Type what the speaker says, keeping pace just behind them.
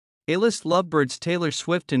A-list lovebirds Taylor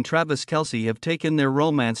Swift and Travis Kelce have taken their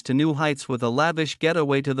romance to new heights with a lavish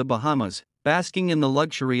getaway to the Bahamas, basking in the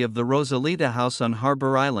luxury of the Rosalita house on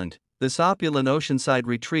Harbor Island. This opulent oceanside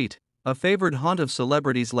retreat, a favored haunt of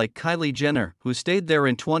celebrities like Kylie Jenner, who stayed there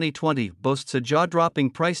in 2020, boasts a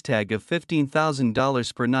jaw-dropping price tag of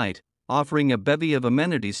 $15,000 per night, offering a bevy of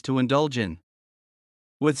amenities to indulge in.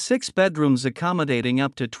 With 6 bedrooms accommodating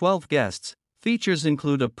up to 12 guests, features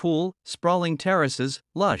include a pool, sprawling terraces,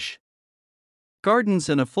 lush gardens,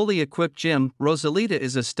 and a fully equipped gym. Rosalita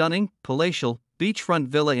is a stunning, palatial, beachfront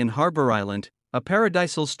villa in Harbor Island, a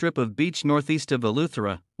paradisal strip of beach northeast of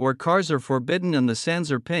Eleuthera, where cars are forbidden and the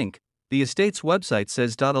sands are pink. The estate's website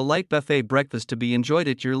says a light buffet breakfast to be enjoyed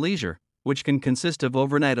at your leisure, which can consist of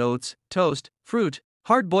overnight oats, toast, fruit,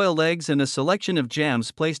 hard-boiled eggs, and a selection of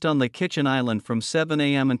jams placed on the kitchen island from 7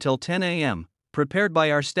 a.m. until 10 a.m., prepared by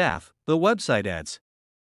our staff, the website adds.